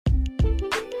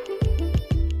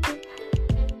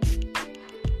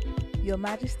Your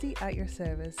Majesty at your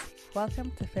service.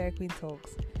 Welcome to Fair Queen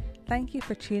Talks. Thank you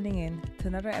for tuning in to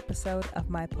another episode of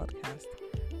my podcast,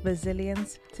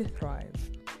 Resilience to Thrive.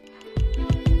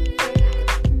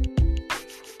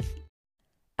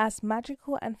 As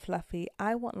magical and fluffy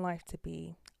I want life to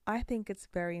be, I think it's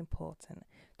very important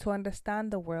to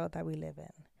understand the world that we live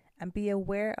in and be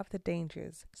aware of the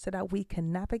dangers so that we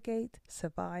can navigate,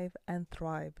 survive, and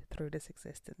thrive through this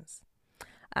existence.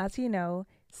 As you know,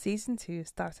 Season 2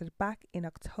 started back in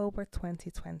October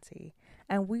 2020,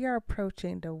 and we are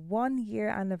approaching the 1-year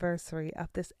anniversary of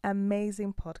this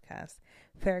amazing podcast,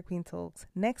 Fair Queen Talks,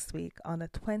 next week on the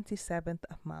 27th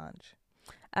of March.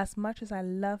 As much as I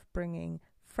love bringing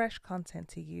fresh content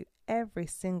to you every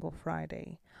single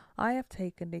Friday, I have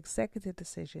taken the executive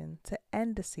decision to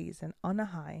end the season on a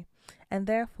high, and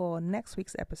therefore next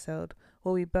week's episode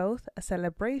will be both a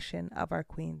celebration of our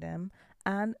queendom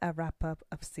and a wrap-up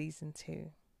of Season 2.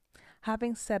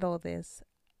 Having said all this,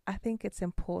 I think it's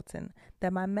important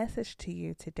that my message to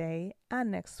you today and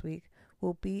next week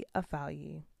will be of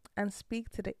value and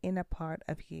speak to the inner part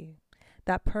of you,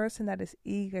 that person that is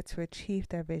eager to achieve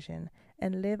their vision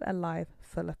and live a life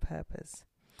full of purpose,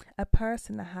 a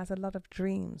person that has a lot of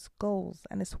dreams, goals,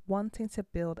 and is wanting to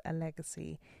build a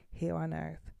legacy here on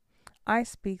earth. I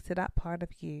speak to that part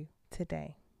of you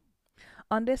today.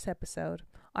 On this episode,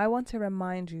 I want to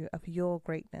remind you of your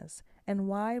greatness and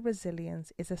why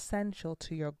resilience is essential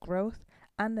to your growth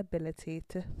and ability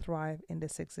to thrive in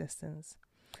this existence.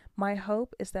 My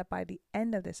hope is that by the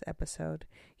end of this episode,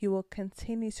 you will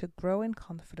continue to grow in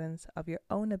confidence of your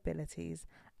own abilities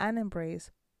and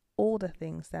embrace all the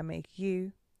things that make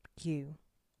you, you.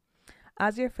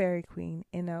 As your fairy queen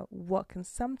in a what can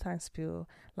sometimes feel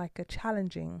like a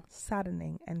challenging,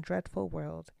 saddening, and dreadful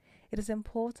world, it is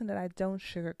important that I don't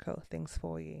sugarcoat things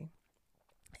for you.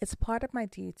 It's part of my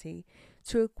duty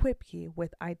to equip you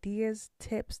with ideas,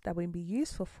 tips that will be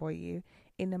useful for you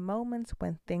in the moments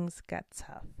when things get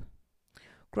tough.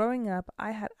 Growing up,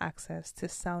 I had access to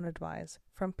sound advice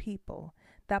from people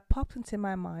that popped into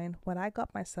my mind when I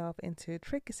got myself into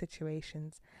tricky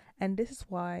situations, and this is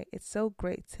why it's so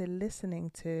great to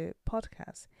listening to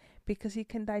podcasts, because you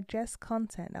can digest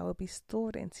content that will be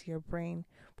stored into your brain,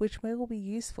 which will be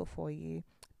useful for you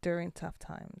during tough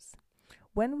times.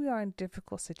 When we are in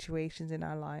difficult situations in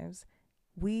our lives,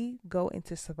 we go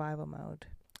into survival mode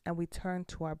and we turn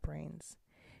to our brains.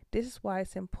 This is why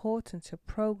it's important to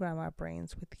program our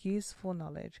brains with useful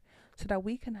knowledge so that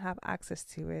we can have access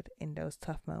to it in those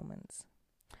tough moments.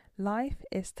 Life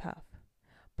is tough,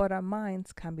 but our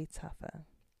minds can be tougher.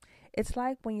 It's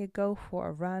like when you go for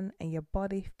a run and your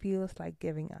body feels like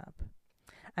giving up,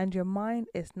 and your mind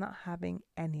is not having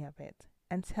any of it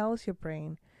and tells your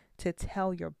brain to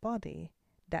tell your body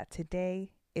that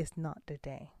today is not the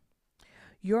day.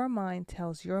 Your mind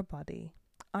tells your body,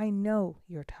 I know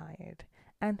you're tired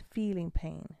and feeling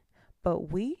pain,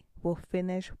 but we will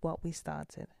finish what we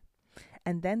started.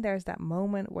 And then there's that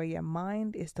moment where your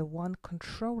mind is the one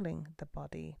controlling the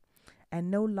body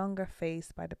and no longer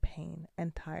faced by the pain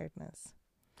and tiredness.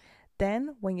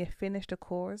 Then when you finish the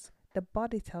course, the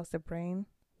body tells the brain,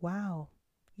 wow,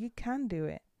 you can do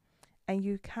it and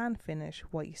you can finish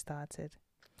what you started.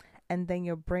 And then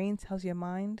your brain tells your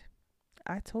mind,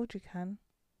 I told you can.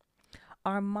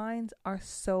 Our minds are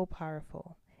so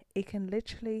powerful. It can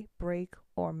literally break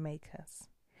or make us.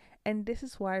 And this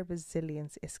is why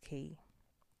resilience is key.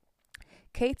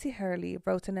 Katie Hurley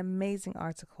wrote an amazing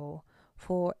article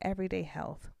for Everyday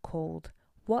Health called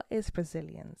What is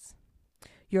Resilience?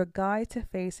 Your Guide to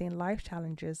Facing Life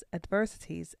Challenges,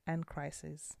 Adversities, and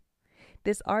Crises.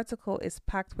 This article is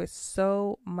packed with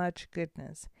so much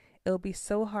goodness. It'll be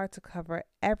so hard to cover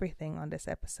everything on this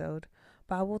episode,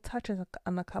 but I will touch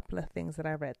on a couple of things that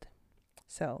I read.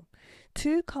 So,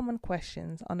 2 common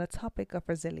questions on the topic of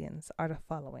resilience are the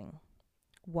following.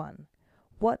 1.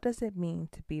 What does it mean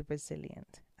to be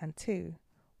resilient? And 2.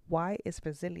 Why is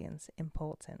resilience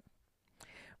important?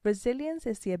 Resilience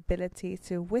is the ability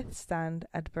to withstand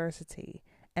adversity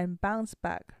and bounce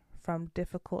back from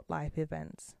difficult life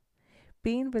events.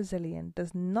 Being resilient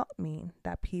does not mean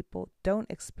that people don't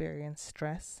experience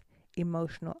stress,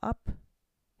 emotional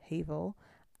upheaval,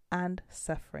 and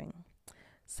suffering.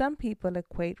 Some people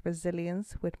equate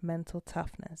resilience with mental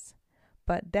toughness,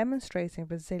 but demonstrating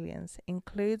resilience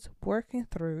includes working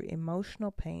through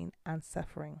emotional pain and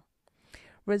suffering.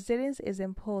 Resilience is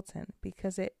important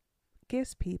because it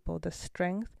gives people the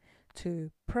strength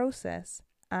to process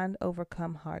and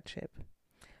overcome hardship.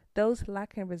 Those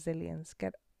lacking resilience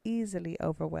get easily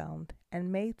overwhelmed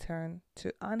and may turn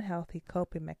to unhealthy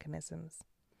coping mechanisms.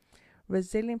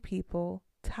 Resilient people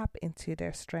tap into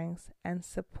their strengths and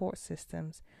support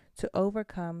systems to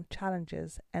overcome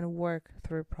challenges and work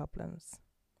through problems.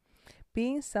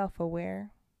 Being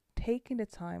self-aware, taking the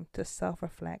time to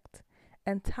self-reflect,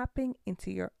 and tapping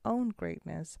into your own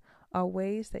greatness are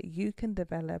ways that you can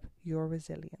develop your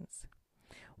resilience.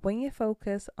 When you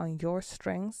focus on your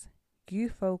strengths, you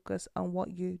focus on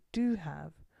what you do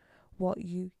have, what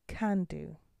you can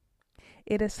do.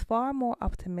 It is far more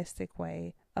optimistic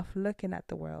way of looking at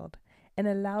the world and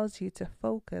allows you to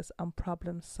focus on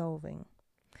problem solving.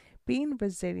 Being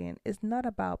resilient is not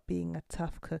about being a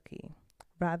tough cookie.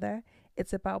 Rather,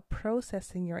 it's about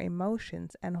processing your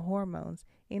emotions and hormones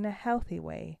in a healthy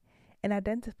way and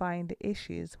identifying the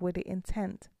issues with the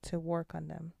intent to work on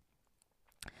them.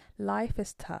 Life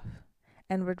is tough,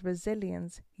 and with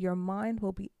resilience, your mind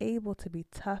will be able to be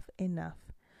tough enough,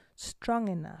 strong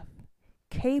enough,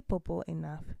 capable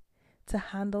enough to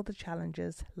handle the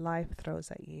challenges life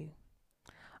throws at you.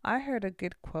 I heard a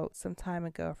good quote some time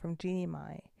ago from Jeannie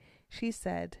Mai. She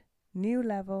said, "New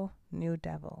level, new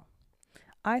devil."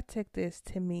 I took this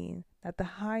to mean that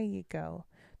the higher you go,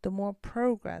 the more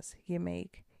progress you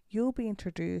make, you'll be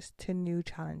introduced to new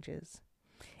challenges.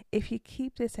 If you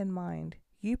keep this in mind,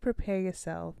 you prepare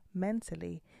yourself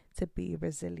mentally to be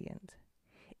resilient.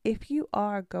 If you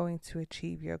are going to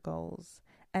achieve your goals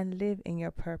and live in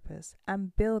your purpose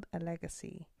and build a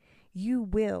legacy, you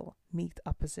will meet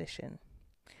opposition,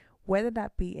 whether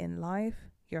that be in life,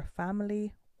 your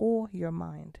family, or your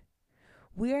mind.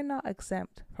 We are not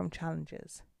exempt from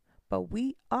challenges, but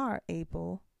we are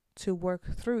able to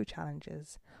work through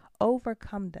challenges,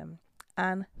 overcome them,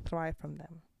 and thrive from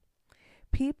them.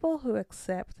 People who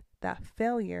accept that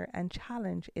failure and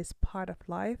challenge is part of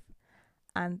life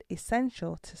and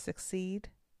essential to succeed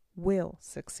will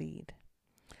succeed.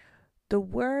 The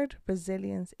word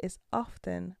resilience is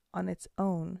often on its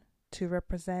own to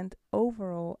represent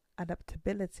overall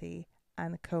adaptability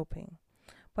and coping,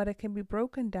 but it can be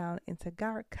broken down into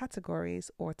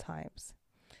categories or types: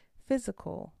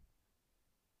 physical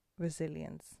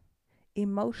resilience,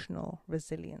 emotional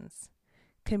resilience,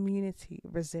 community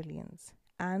resilience,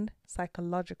 and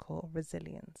psychological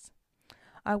resilience.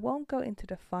 I won't go into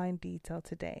the fine detail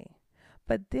today,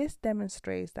 but this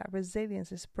demonstrates that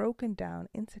resilience is broken down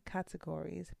into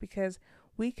categories because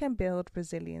we can build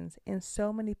resilience in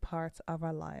so many parts of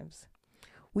our lives.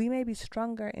 We may be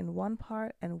stronger in one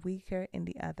part and weaker in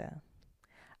the other.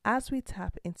 As we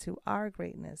tap into our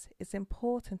greatness, it's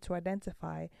important to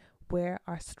identify where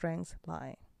our strengths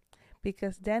lie,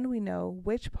 because then we know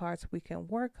which parts we can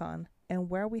work on and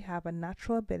where we have a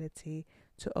natural ability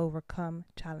to overcome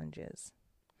challenges.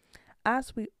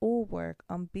 As we all work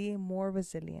on being more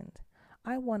resilient,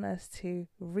 I want us to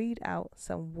read out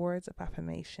some words of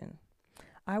affirmation.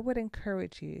 I would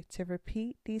encourage you to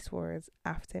repeat these words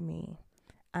after me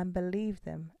and believe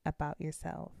them about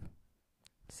yourself.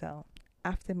 So,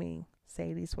 after me,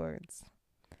 say these words.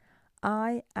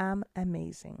 I am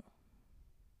amazing.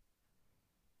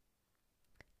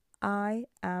 I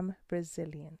am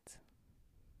resilient.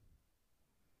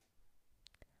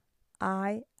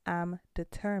 I am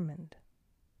determined.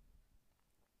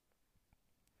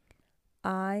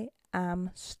 I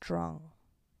am strong.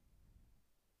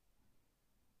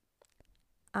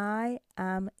 I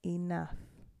am enough.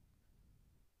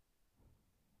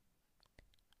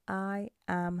 I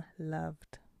am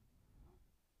loved.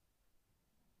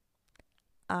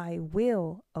 I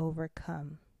will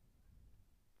overcome.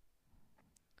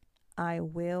 I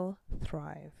will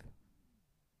thrive.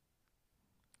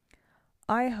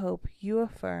 I hope you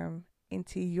affirm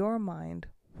into your mind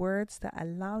words that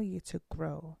allow you to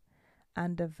grow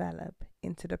and develop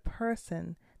into the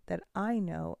person that I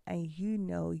know and you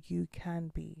know you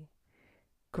can be.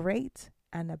 Great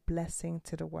and a blessing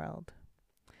to the world.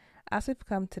 As we've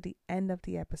come to the end of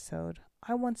the episode,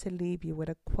 I want to leave you with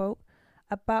a quote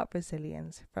about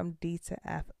resilience from Dieter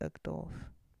F. Uchtdorf.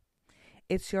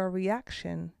 It's your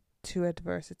reaction to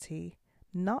adversity,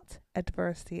 not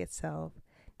adversity itself,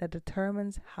 that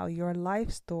determines how your life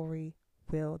story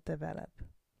will develop.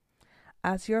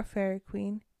 As your fairy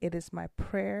queen, it is my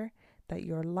prayer that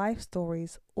your life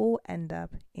stories all end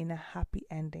up in a happy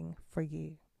ending for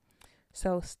you.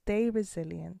 So stay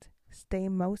resilient, stay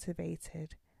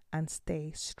motivated, and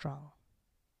stay strong.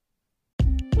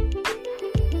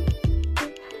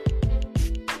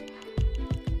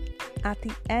 At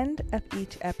the end of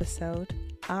each episode,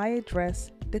 I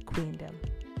address the queendom.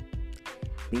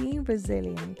 Being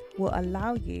resilient will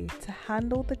allow you to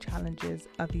handle the challenges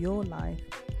of your life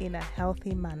in a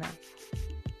healthy manner.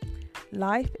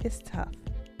 Life is tough,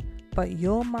 but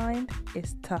your mind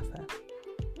is tougher.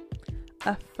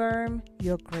 Affirm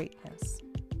your greatness.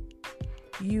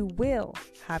 you will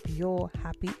have your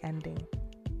happy ending.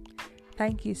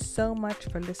 Thank you so much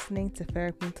for listening to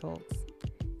Therapy Talks.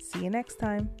 See you next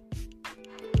time.